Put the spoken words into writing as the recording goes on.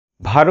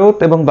ভারত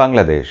এবং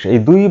বাংলাদেশ এই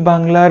দুই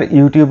বাংলার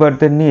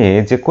ইউটিউবারদের নিয়ে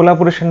যে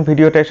কোলাবোরেশন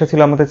ভিডিওটা এসেছিল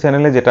আমাদের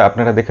চ্যানেলে, যেটা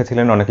আপনারা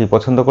দেখেছিলেন, অনেকেই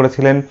পছন্দ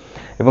করেছিলেন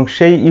এবং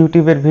সেই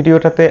ইউটিউবের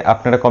ভিডিওটাতে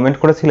আপনারা কমেন্ট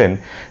করেছিলেন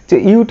যে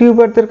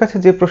ইউটিউবারদের কাছে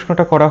যে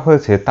প্রশ্নটা করা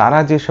হয়েছে, তারা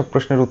যেসব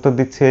প্রশ্নের উত্তর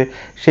দিচ্ছে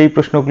সেই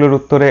প্রশ্নগুলোর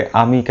উত্তরে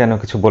আমি কেন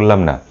কিছু বললাম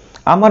না,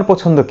 আমার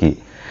পছন্দ কি।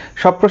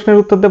 সব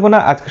প্রশ্নের উত্তর দেব না,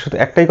 আজকে শুধু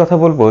একটাই কথা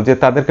বলবো যে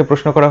তাদেরকে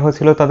প্রশ্ন করা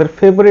হয়েছিল তাদের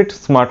ফেভারিট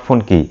স্মার্টফোন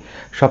কি,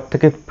 সব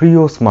থেকে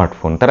প্রিয়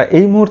স্মার্টফোন, তারা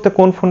এই মুহূর্তে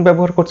কোন ফোন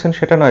ব্যবহার করছেন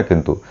সেটা নয়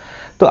কিন্তু।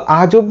 তো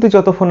আজ অবধি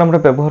যত ফোন আমরা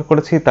ব্যবহার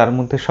করেছি তার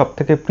মধ্যে সব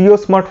থেকে প্রিয়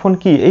স্মার্টফোন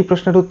কি, এই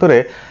প্রশ্নের উত্তরে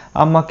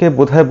আমাকে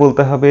বোধহয়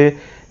বলতে হবে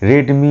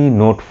রেডমি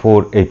নোট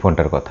 4 এই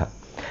ফোনটার কথা।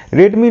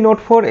 রেডমি নোট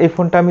 4 এই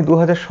ফোনটা আমি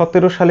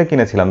 2017 সালে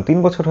কিনেছিলাম, 3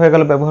 বছর হয়ে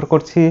গেল ব্যবহার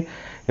করছি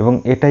এবং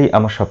এটাই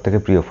আমার সব থেকে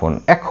প্রিয় ফোন।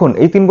 এখন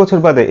এই 3 বছর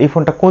বাদে এই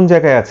ফোনটা কোন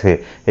জায়গায় আছে,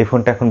 এই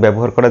ফোনটা এখন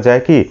ব্যবহার করা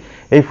যায় কি,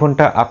 এই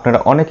ফোনটা আপনারা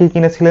অনেকেই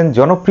কিনেছিলেন,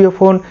 জনপ্রিয়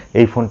ফোন,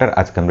 এই ফোনটার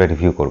আজকে আমরা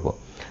রিভিউ করব।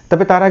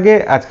 তবে তার আগে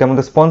আজকে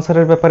আমাদের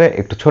স্পন্সরের ব্যাপারে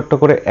একটু ছোট্ট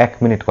করে 1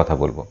 মিনিট কথা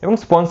বলবো। এবং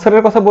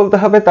স্পন্সরের কথা বলতে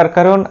হবে তার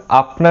কারণ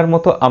আপনার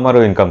মতো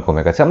আমারও ইনকাম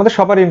কমে গেছে, আমাদের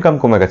সবার ইনকাম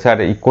কমে গেছে, আর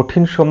এই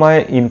কঠিন সময়ে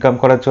ইনকাম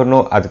করার জন্য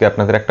আজকে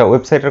আপনাদের একটা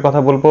ওয়েবসাইটের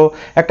কথা বলবো,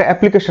 একটা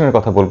অ্যাপ্লিকেশনের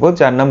কথা বলবো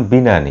যার নাম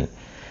বিনানি।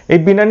 এই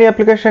বিনানি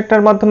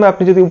অ্যাপ্লিকেশনটার মাধ্যমে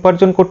আপনি যদি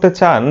উপার্জন করতে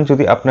চান,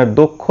 যদি আপনার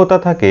দক্ষতা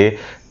থাকে,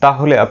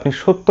 তাহলে আপনি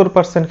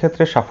 70%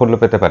 ক্ষেত্রে সাফল্য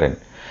পেতে পারেন।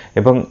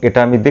 এবং এটা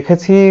আমি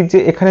দেখেছি যে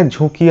এখানে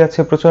ঝুঁকি আছে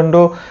প্রচণ্ড,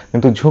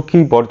 কিন্তু ঝুঁকি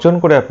বর্জন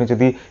করে আপনি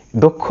যদি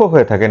দক্ষ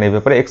হয়ে থাকেন, এই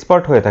ব্যাপারে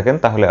এক্সপার্ট হয়ে থাকেন,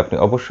 তাহলে আপনি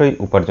অবশ্যই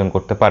উপার্জন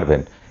করতে পারবেন।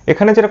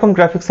 এখানে যেরকম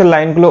গ্রাফিক্সের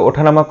লাইনগুলো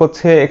ওঠানামা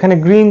করছে, এখানে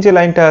গ্রিন যে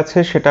লাইনটা আছে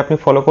সেটা আপনি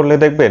ফলো করলে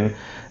দেখবেন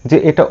যে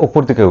এটা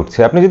ওপর দিকে উঠছে।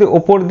 আপনি যদি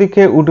ওপর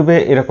দিকে উঠবে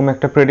এরকম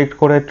একটা প্রেডিক্ট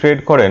করে ট্রেড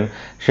করেন,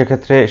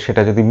 সেক্ষেত্রে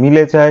সেটা যদি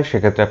মিলে যায়,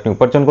 সেক্ষেত্রে আপনি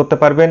উপার্জন করতে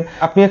পারবেন।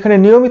 আপনি এখানে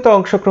নিয়মিত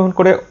অংশগ্রহণ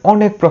করে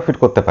অনেক প্রফিট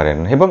করতে পারেন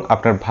এবং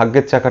আপনার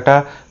ভাগ্যের চাকাটা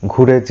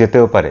ঘুরে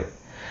যেতেও পারে।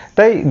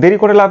 তাই দেরি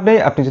করে লাভ নেই,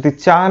 আপনি যদি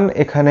চান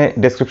এখানে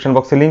ডেসক্রিপশন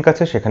বক্সে লিঙ্ক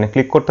আছে, সেখানে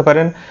ক্লিক করতে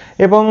পারেন।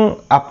 এবং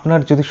আপনার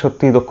যদি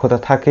সত্যি দক্ষতা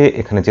থাকে,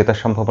 এখানে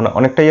জেতার সম্ভাবনা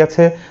অনেকটাই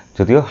আছে,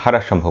 যদিও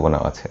হারার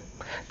সম্ভাবনাও আছে।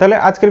 তাহলে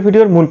আজকের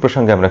ভিডিওর মূল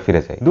প্রসঙ্গে আমরা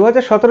ফিরে যাই।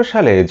 2017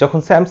 সালে যখন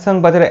স্যামসাং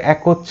বাজারে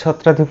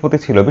একচ্ছত্রাধিপতি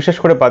ছিল, বিশেষ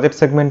করে বাজেট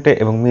সেগমেন্টে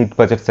এবং মিড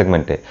বাজেট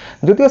সেগমেন্টে,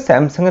 যদিও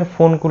স্যামসাংয়ের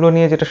ফোনগুলো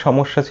নিয়ে যেটা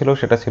সমস্যা ছিল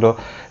সেটা ছিল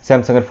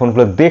স্যামসাংয়ের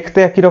ফোনগুলো দেখতে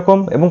একই রকম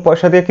এবং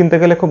পয়সা দিয়ে কিনতে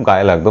গেলে খুব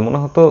গায়ে লাগতো, মনে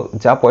হতো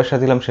যা পয়সা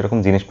দিলাম সেরকম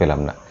জিনিস পেলাম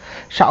না।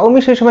 শাওমি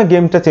সেই সময়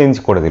গেমটা চেঞ্জ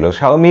করে দিল,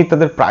 শাওমি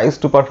তাদের প্রাইস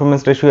টু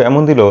পারফরমেন্স রেশিও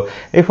এমন দিল,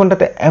 এই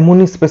ফোনটাতে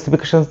এমনই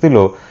স্পেসিফিকেশনস দিল,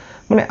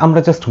 মানে আমরা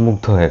জাস্ট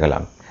মুগ্ধ হয়ে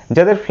গেলাম।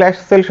 যাদের ফ্ল্যাশ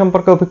সেল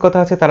সম্পর্কে অভিজ্ঞতা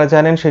আছে তারা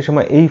জানেন সেই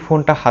সময় এই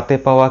ফোনটা হাতে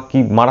পাওয়া কি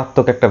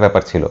মারাত্মক একটা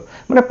ব্যাপার ছিল,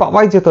 মানে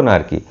পাওয়াই যেত না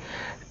আর কি।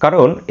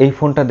 কারণ এই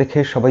ফোনটা দেখে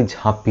সবাই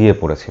ঝাঁপিয়ে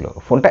পড়েছিল,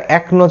 ফোনটা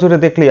এক নজরে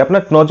দেখলেই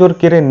আপনার নজর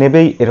কেড়ে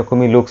নেবেই,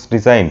 এরকমই লুকস,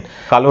 ডিজাইন,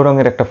 কালো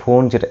রঙের একটা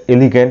ফোন যেটা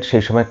এলিগেন্ট,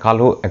 সেই সময়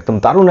কালো একদম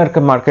দারুণ একটা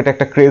মার্কেটে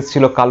একটা ক্রেজ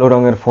ছিল, কালো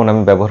রঙের ফোন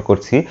আমি ব্যবহার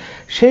করছি,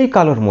 সেই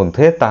কালোর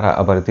মধ্যে তারা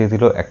আবার দিয়ে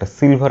দিল একটা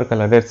সিলভার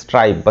কালারের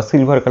স্ট্রাইপ বা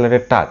সিলভার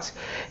কালারের টাচ।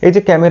 এই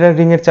যে ক্যামেরার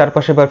রিংয়ের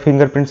চারপাশে বা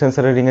ফিঙ্গারপ্রিন্ট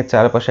সেন্সরের রিংয়ের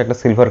চারপাশে একটা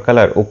সিলভার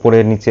কালার, ওপরে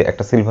নিচে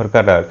একটা সিলভার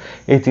কালার,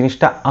 এই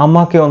জিনিসটা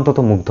আমাকে অন্তত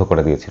মুগ্ধ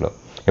করে দিয়েছিল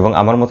এবং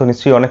আমার মতো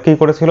নিশ্চয়ই অনেকেই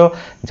করেছিল,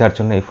 যার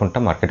জন্য এই ফোনটা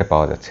মার্কেটে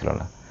পাওয়া যাচ্ছিল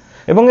না।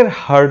 এবং এর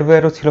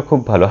হার্ডওয়্যারও ছিল খুব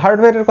ভালো।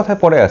 হার্ডওয়্যারের কথায়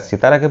পরে আসছি,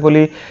 তার আগে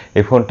বলি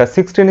এই ফোনটা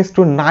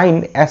 16:9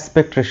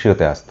 অ্যাসপেক্ট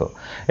রেশিওতে আসতো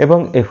এবং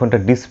এই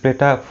ফোনটার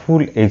ডিসপ্লেটা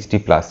ফুল এইচডি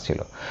প্লাস ছিল,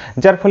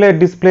 যার ফলে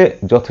ডিসপ্লে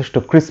যথেষ্ট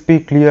ক্রিস্পি,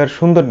 ক্লিয়ার,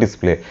 সুন্দর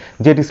ডিসপ্লে,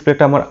 যে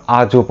ডিসপ্লেটা আমার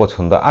আজও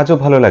পছন্দ, আজও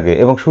ভালো লাগে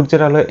এবং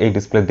সূর্যের আলোয় এই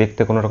ডিসপ্লে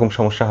দেখতে কোনো রকম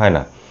সমস্যা হয়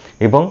না।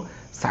 এবং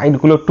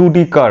সাইডগুলো 2D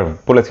কার্ভ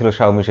বলেছিল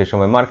শাওমি, সেই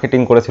সময়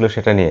মার্কেটিং করেছিল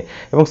সেটা নিয়ে,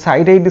 এবং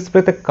সাইডে এই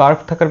ডিসপ্লেতে কার্ভ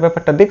থাকার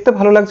ব্যাপারটা দেখতে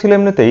ভালো লাগছিল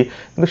এমনিতেই,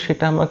 কিন্তু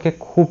সেটা আমাকে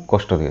খুব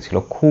কষ্ট দিয়েছিল,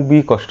 খুবই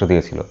কষ্ট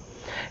দিয়েছিল।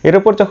 এর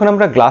ওপর যখন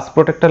আমরা গ্লাস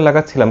প্রোটেক্টর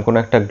লাগাচ্ছিলাম, কোনো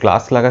একটা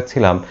গ্লাস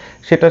লাগাচ্ছিলাম,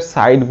 সেটার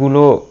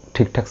সাইডগুলো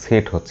ঠিকঠাক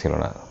সেট হচ্ছিল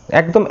না,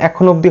 একদম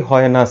এখন অবধি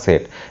হয় না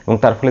সেট, এবং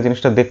তার ফলে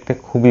জিনিসটা দেখতে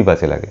খুবই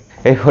বাজে লাগে।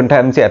 এই ফোনটা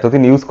আমি যে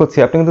এতদিন ইউজ করছি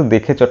আপনি কিন্তু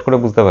দেখে চট করে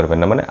বুঝতে পারবেন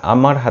না, মানে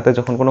আমার হাতে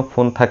যখন কোনো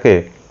ফোন থাকে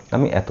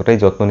আমি এতটাই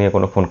যত্ন নিয়ে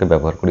কোনো ফোনকে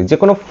ব্যবহার করি, যে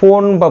কোনো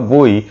ফোন বা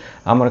বই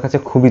আমার কাছে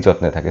খুবই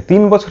যত্নে থাকে।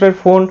 3 বছরের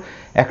ফোন,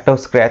 একটাও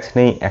স্ক্র্যাচ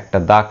নেই, একটা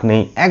দাগ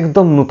নেই,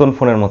 একদম নতুন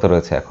ফোনের মতো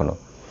রয়েছে এখনো।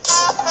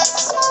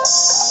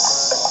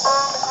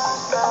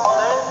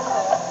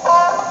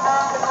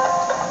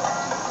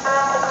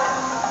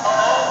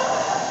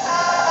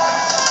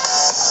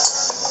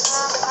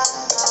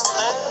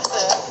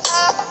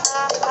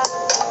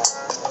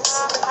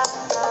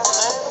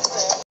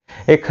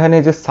 এখানে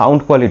যে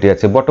সাউন্ড কোয়ালিটি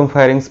আছে, বটম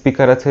ফায়ারিং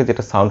স্পিকার আছে,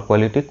 যেটা সাউন্ড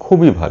কোয়ালিটি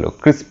খুবই ভালো,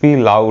 ক্রিস্পি,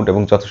 লাউড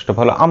এবং যথেষ্ট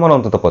ভালো, আমার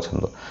অন্তত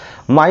পছন্দ।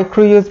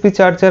 মাইক্রো ইউএসবি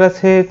চার্জার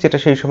আছে, যেটা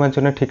সেই সময়ের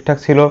জন্য ঠিকঠাক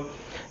ছিল,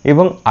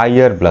 এবং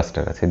আইআর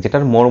ব্লাস্টার আছে,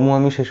 যেটার মর্ম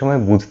আমি সেই সময়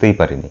বুঝতেই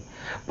পারিনি।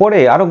 পরে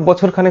আরও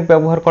বছরখানেক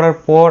ব্যবহার করার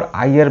পর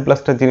আইআর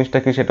ব্লাস্টার জিনিসটা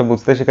কি সেটা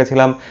বুঝতে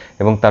শিখেছিলাম,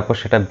 এবং তারপর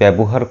সেটা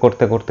ব্যবহার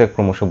করতে করতে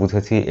ক্রমশ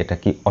বুঝেছি এটা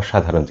কি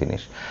অসাধারণ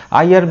জিনিস।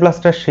 আইআর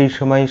ব্লাস্টার সেই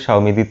সময়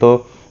শাওমি দিত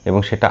এবং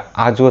সেটা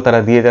আজও তারা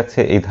দিয়ে যাচ্ছে।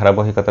 এই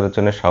ধারাবাহিকতার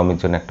জন্য শাওমির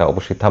জন্য একটা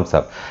অবশ্যই থামস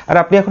আপ। আর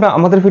আপনি এখনো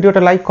আমাদের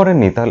ভিডিওটা লাইক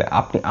করেননি, তাহলে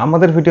আপনি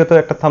আমাদের ভিডিওতে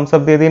একটা থামস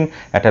আপ দিয়ে দিন,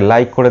 একটা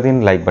লাইক করে দিন,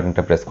 লাইক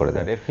বাটনটা প্রেস করে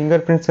দেন। এর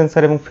ফিঙ্গারপ্রিন্ট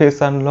সেন্সর এবং ফেস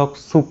আনলক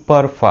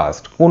সুপার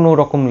ফাস্ট, কোনো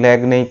রকম ল্যাগ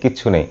নেই,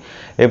 কিচ্ছু নেই।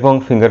 এবং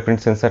ফিঙ্গারপ্রিন্ট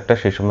সেন্সরটা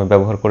সেই সময়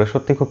ব্যবহার করে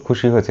সত্যি খুব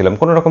খুশি হয়েছিলাম,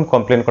 কোনো রকম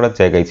কমপ্লেন করার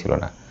জায়গাই ছিল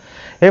না।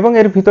 এবং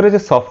এর ভিতরে যে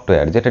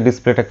সফটওয়্যার, যেটা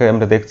ডিসপ্লেটাকে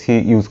আমরা দেখছি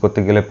ইউজ করতে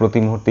গেলে প্রতি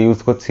মুহূর্তে ইউজ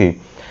করছি,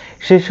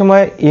 সেই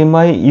সময়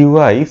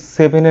MIUI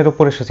 7-এর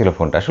ওপর এসেছিল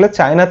ফোনটা। আসলে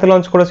চায়নাতে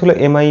লঞ্চ করেছিল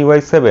MIUI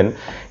 7,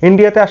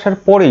 ইন্ডিয়াতে আসার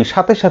পরেই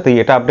সাথে সাথেই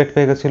এটা আপডেট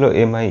পেয়ে গেছিল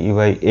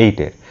MIUI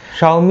 8-এর।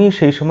 শাওমি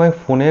সেই সময়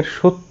ফোনের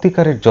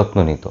সত্যিকারের যত্ন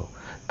নিত,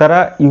 তারা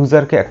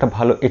ইউজারকে একটা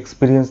ভালো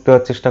এক্সপিরিয়েন্স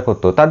দেওয়ার চেষ্টা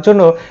করতো। তার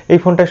জন্য এই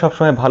ফোনটায়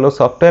সবসময় ভালো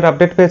সফটওয়্যার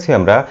আপডেট পেয়েছি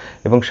আমরা,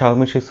 এবং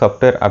শাওমি সেই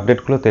সফটওয়্যার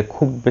আপডেটগুলোতে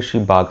খুব বেশি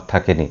বাগ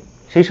থাকেনি।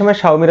 সেই সময়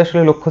শাওমির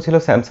আসলে লক্ষ্য ছিল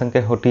স্যামসাংকে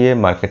হটিয়ে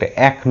মার্কেটে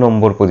 1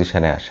 নম্বর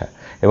পজিশনে আসা,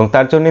 এবং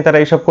তার জন্যই তারা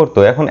এইসব করতো।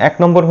 এখন 1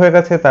 নম্বর হয়ে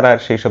গেছে, তারা আর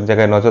সেই সব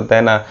জায়গায় নজর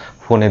দেয় না,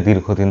 ফোনে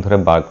দীর্ঘদিন ধরে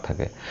বাগ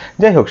থাকে।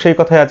 যাই হোক, সেই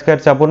কথায় আজকে আর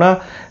যাবো না।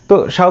 তো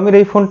শাওমির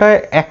এই ফোনটায়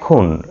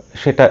এখন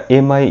সেটা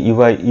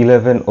MIUI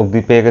 11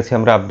 অবধি পেয়ে গেছি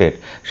আমরা আপডেট।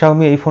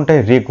 শাওমি এই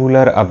ফোনটায়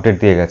রেগুলার আপডেট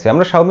দিয়ে গেছে।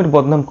 আমরা শাওমির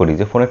বদনাম করি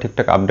যে ফোনে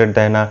ঠিকঠাক আপডেট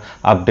দেয় না,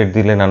 আপডেট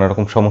দিলে নানা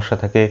রকম সমস্যা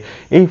থাকে।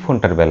 এই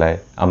ফোনটার বেলায়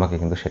আমাকে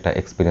কিন্তু সেটা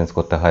এক্সপিরিয়েন্স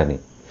করতে হয়নি।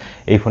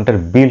 এই ফোনটার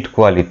বিল্ড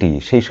কোয়ালিটি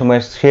সেই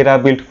সময়ের সেরা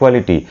বিল্ড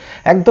কোয়ালিটি,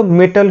 একদম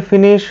মেটাল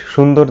ফিনিশ,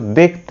 সুন্দর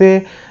দেখতে।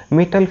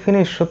 মেটাল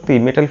ফিনিশ, সত্যি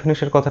মেটাল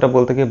ফিনিশের কথাটা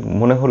বলতে গিয়ে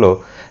মনে হলো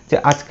যে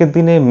আজকের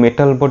দিনে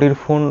মেটাল বডির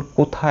ফোন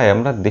কোথায়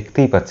আমরা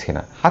দেখতেই পাচ্ছি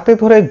না। হাতে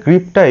ধরে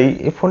গ্রিপটাই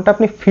এই ফোনটা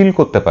আপনি ফিল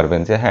করতে পারবেন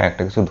যে হ্যাঁ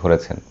একটা কিছু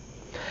ধরেছেন।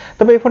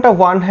 তবে এই ফোনটা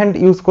ওয়ান হ্যান্ড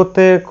ইউজ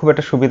করতে খুব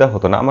একটা সুবিধা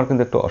হতো না, আমার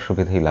কিন্তু একটু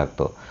অসুবিধাই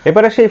লাগতো।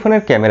 এবার আসে এই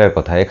ফোনের ক্যামেরার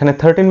কথা। এখানে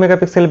 13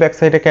 মেগাপিক্সেল ব্যাক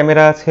সাইডে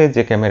ক্যামেরা আছে,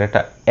 যে ক্যামেরাটা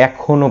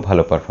এখনও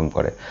ভালো পারফর্ম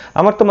করে।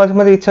 আমার তো মাঝে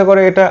মাঝে ইচ্ছা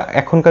করে এটা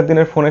এখনকার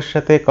দিনের ফোনের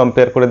সাথে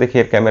কম্পেয়ার করে দেখি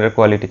এর ক্যামেরার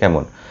কোয়ালিটি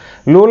কেমন।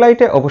 লো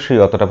লাইটে অবশ্যই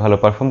অতটা ভালো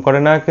পারফর্ম করে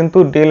না, কিন্তু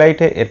ডে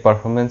লাইটে এর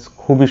পারফরমেন্স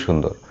খুবই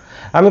সুন্দর।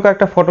 আমি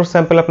কয়েকটা ফটোর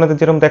স্যাম্পল আপনাদের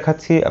যেরকম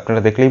দেখাচ্ছি, আপনারা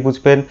দেখলেই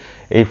বুঝবেন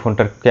এই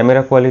ফোনটার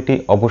ক্যামেরা কোয়ালিটি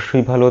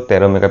অবশ্যই ভালো।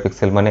 13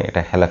 মেগাপিক্সেল মানে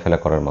এটা হেলাফেলা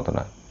করার মতো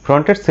না।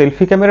 ফ্রন্টের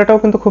সেলফি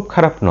ক্যামেরাটাও কিন্তু খুব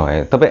খারাপ নয়,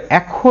 তবে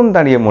এখন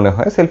দাঁড়িয়ে মনে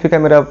হয় সেলফি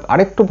ক্যামেরা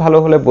আরেকটু ভালো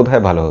হলে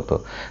বোধহয় ভালো হতো।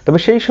 তবে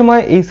সেই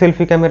সময় এই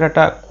সেলফি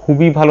ক্যামেরাটা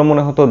খুবই ভালো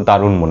মনে হতো,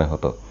 দারুণ মনে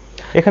হতো।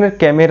 এখানের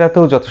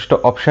ক্যামেরাতেও যথেষ্ট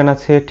অপশান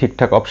আছে,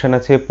 ঠিকঠাক অপশান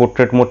আছে,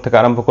 পোর্ট্রেট মোড থেকে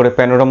আরম্ভ করে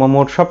প্যানোরামা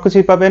মোড সব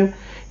কিছুই পাবেন।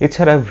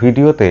 এছাড়া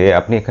ভিডিওতে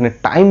আপনি এখানে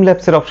টাইম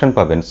ল্যাপসের অপশান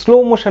পাবেন, স্লো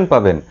মোশন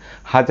পাবেন,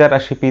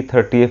 1080p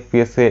 30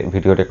 fps এ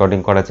ভিডিও রেকর্ডিং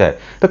করা যায়।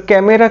 তো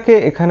ক্যামেরাকে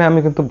এখানে আমি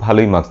কিন্তু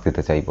ভালোই মার্কস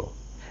দিতে চাইবো।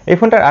 এই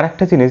ফোনটার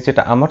আরেকটা জিনিস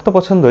যেটা আমার তো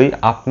পছন্দই,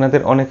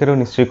 আপনাদের অনেকেরও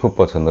নিশ্চয়ই খুব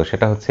পছন্দ,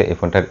 সেটা হচ্ছে এই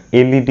ফোনটার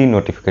এলইডি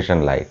নোটিফিকেশন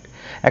লাইট।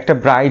 একটা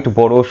ব্রাইট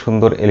বড়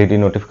সুন্দর এলইডি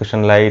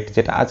নোটিফিকেশন লাইট,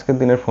 যেটা আজকের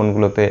দিনের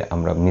ফোনগুলোতে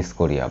আমরা মিস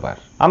করি। আবার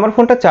আমার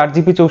ফোনটা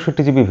 4GB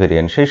 64GB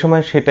ভেরিয়েন্ট, সেই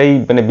সময় সেটাই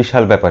মানে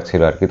বিশাল ব্যাপার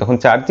ছিল আর কি। তখন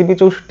 4GB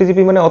 64GB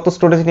মানে অত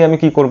স্টোরেজ নিয়ে আমি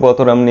কি করব, অত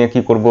র্যাম নিয়ে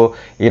কি করব,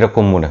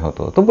 এরকম মনে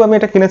হতো। তবু আমি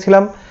এটা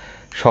কিনেছিলাম,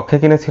 শখে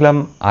কিনেছিলাম।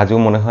 আজও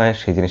মনে হয়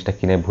সেই জিনিসটা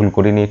কিনে ভুল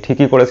করিনি,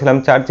 ঠিকই করেছিলাম।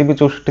 4GB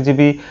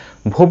 64GB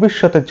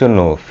ভবিষ্যতের জন্য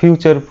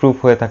ফিউচার প্রুফ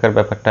হয়ে থাকার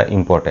ব্যাপারটা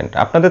ইম্পর্টেন্ট।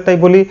 আপনাদের তাই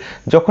বলি,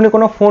 যখনই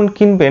কোনো ফোন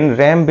কিনবেন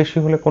র্যাম বেশি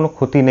হলে কোনো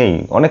ক্ষতি নেই।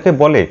 অনেকে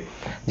বলে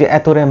যে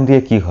এত র্যাম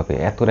দিয়ে কি হবে,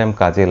 এত র্যাম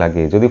কাজে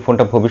লাগে, যদি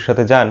ফোনটা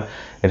ভবিষ্যতে যান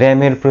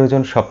র্যামের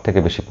প্রয়োজন সব থেকে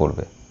বেশি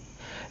পড়বে।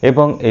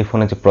 এবং এই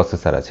ফোনে যে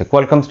প্রসেসর আছে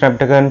কোয়ালকম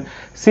স্ন্যাপড্রাগন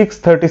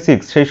 636,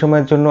 সেই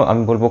সময়ের জন্য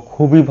আমি বলবো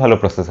খুবই ভালো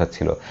প্রসেসর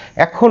ছিল।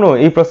 এখনও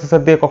এই প্রসেসর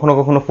দিয়ে কখনো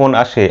কখনো ফোন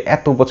আসে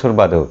এত বছর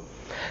বাদেও।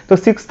 তো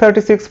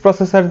 636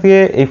 প্রসেসর দিয়ে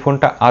এই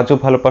ফোনটা আজও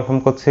ভালো পারফর্ম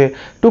করছে।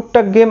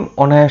 টুকটাক গেম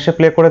অনায়াসে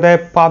প্লে করে দেয়,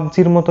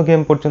 পাবজির মতো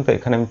গেম পর্যন্ত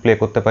এখানে আমি প্লে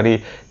করতে পারি,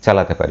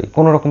 চালাতে পারি,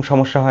 কোনো রকম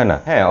সমস্যা হয় না।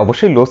 হ্যাঁ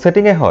অবশ্যই লো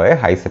সেটিংয়ে হয়,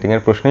 হাই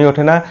সেটিংয়ের প্রশ্নই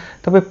ওঠে না,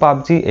 তবে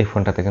পাবজি এই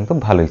ফোনটাতে কিন্তু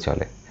ভালোই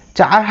চলে।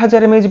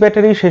 4000 mAh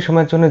ব্যাটারি সেই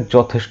সময়ের জন্য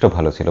যথেষ্ট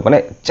ভালো ছিল, মানে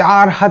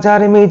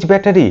 4000 mAh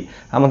ব্যাটারি,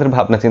 আমাদের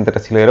ভাবনা চিন্তাটা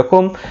ছিল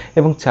এরকম।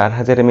 এবং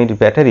 4000 mAh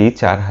ব্যাটারি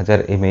 4000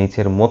 mAh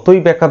এর মতোই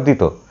ব্যাকআপ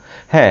দিত।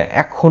 হ্যাঁ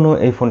এখনও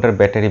এই ফোনটার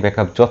ব্যাটারি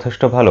ব্যাকআপ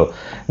যথেষ্ট ভালো,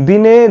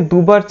 দিনে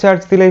 2বার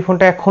চার্জ দিলে এই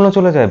ফোনটা এখনও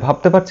চলে যায়।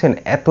 ভাবতে পারছেন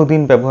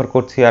এতদিন ব্যবহার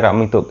করছি, আর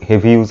আমি তো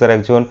হেভি ইউজার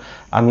একজন,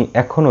 আমি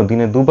এখনও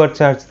দিনে 2বার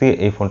চার্জ দিয়ে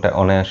এই ফোনটা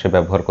অনায়াসে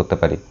ব্যবহার করতে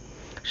পারি।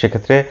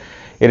 সেক্ষেত্রে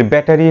এর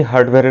ব্যাটারি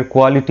হার্ডওয়্যারের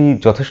কোয়ালিটি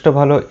যথেষ্ট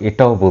ভালো,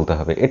 এটাও বলতে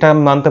হবে, এটা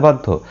আমি মানতে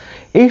বাধ্য।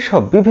 এই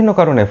সব বিভিন্ন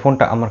কারণে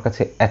ফোনটা আমার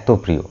কাছে এত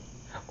প্রিয়।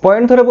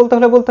 পয়েন্ট ধরে বলতে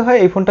হলে বলতে হয়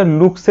এই ফোনটার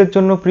লুকসের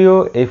জন্য প্রিয়,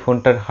 এই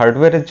ফোনটার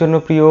হার্ডওয়্যারের জন্য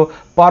প্রিয়,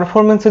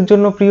 পারফরমেন্সের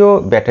জন্য প্রিয়,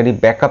 ব্যাটারি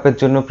ব্যাকআপের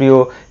জন্য প্রিয়,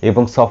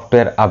 এবং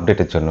সফটওয়্যার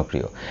আপডেটের জন্য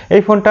প্রিয়।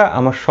 এই ফোনটা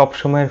আমার সব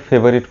সময়ের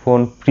ফেভারিট ফোন,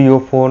 প্রিয়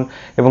ফোন,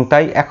 এবং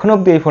তাই এখনো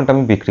অবধি এই ফোনটা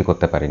আমি বিক্রি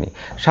করতে পারিনি।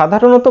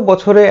 সাধারণত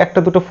বছরে একটা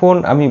দুটো ফোন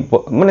আমি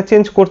মানে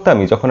চেঞ্জ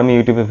করতামই, যখন আমি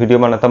ইউটিউবে ভিডিও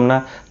বানাতাম না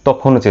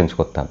তখনও চেঞ্জ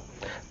করতাম।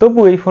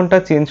 তবু এই ফোনটা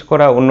চেঞ্জ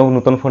করা, অন্য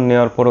নতুন ফোন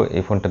নেওয়ার পরও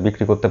এই ফোনটা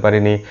বিক্রি করতে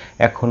পারিনি,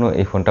 এখনও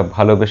এই ফোনটা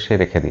ভালোবেসে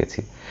রেখে দিয়েছি।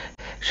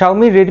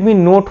 Xiaomi Redmi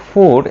Note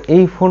 4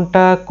 এই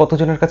ফোনটা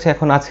কতজনের কাছে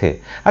এখন আছে?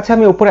 আচ্ছা,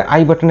 আমি উপরে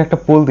আই বাটনে একটা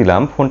পোল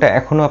দিলাম। ফোনটা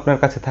এখনও আপনার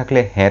কাছে থাকলে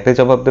হ্যাঁতে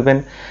জবাব দেবেন,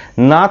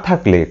 না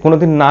থাকলে,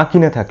 কোনোদিন না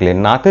কিনে থাকলে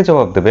নাতে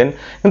জবাব দেবেন।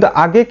 কিন্তু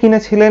আগে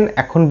কিনেছিলেন,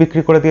 এখন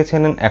বিক্রি করে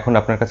দিয়েছেন, এখন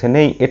আপনার কাছে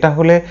নেই, এটা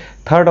হলে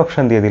থার্ড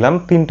অপশান দিয়ে দিলাম।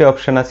 3টে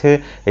অপশান আছে,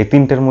 এই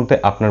 3টের মধ্যে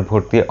আপনার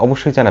ভোট দিয়ে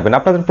অবশ্যই জানাবেন।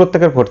 আপনাদের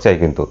প্রত্যেকের ভোট চাই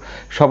কিন্তু।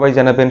 সবাই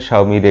জানাবেন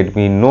Xiaomi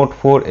Redmi Note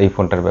 4 এই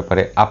ফোনটার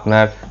ব্যাপারে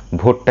আপনার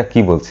ভোটটা কি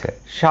বলছে।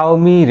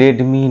 Xiaomi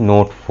Redmi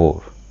Note 4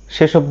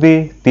 শেষ অবধি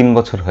 3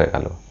 বছর হয়ে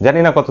গেল, জানি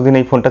না কতদিন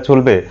এই ফোনটা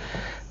চলবে।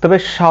 তবে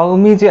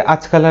Xiaomi যে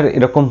আজকাল আর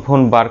এরকম ফোন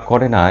বার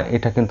করে না,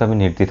 এটা কিন্তু আমি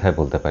নির্দ্বিধায়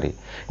বলতে পারি।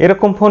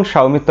 এরকম ফোন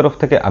Xiaomiর তরফ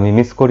থেকে আমি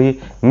মিস করি,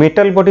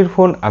 মেটাল বডির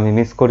ফোন আমি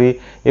মিস করি,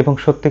 এবং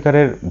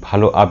সত্যিকারের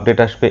ভালো আপডেট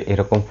আসবে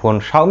এরকম ফোন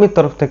Xiaomiর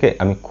তরফ থেকে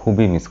আমি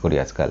খুবই মিস করি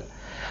আজকাল।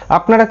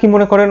 আপনারা কি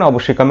মনে করেন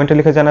অবশ্যই কমেন্টে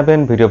লিখে জানাবেন।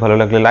 ভিডিও ভালো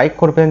লাগলে লাইক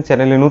করবেন,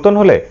 চ্যানেলে নতুন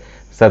হলে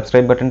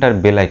সাবস্ক্রাইব বাটনটা আর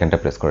বেল আইকনটা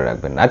প্রেস করে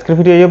রাখবেন। আজকের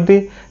ভিডিও এই অবধি,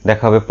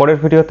 দেখা হবে পরের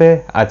ভিডিওতে।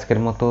 আজকের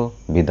মতো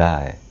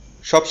বিদায়।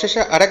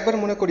 সবশেষে আরেকবার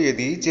মনে করিয়ে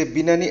দিই যে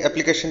বিনানি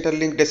অ্যাপ্লিকেশনটার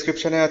লিঙ্ক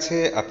ডেসক্রিপশনে আছে,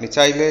 আপনি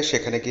চাইলে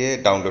সেখানে গিয়ে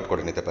ডাউনলোড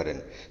করে নিতে পারেন।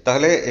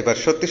 তাহলে এবার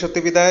সত্যি সত্যি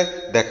বিদায়,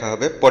 দেখা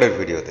হবে পরের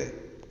ভিডিওতে।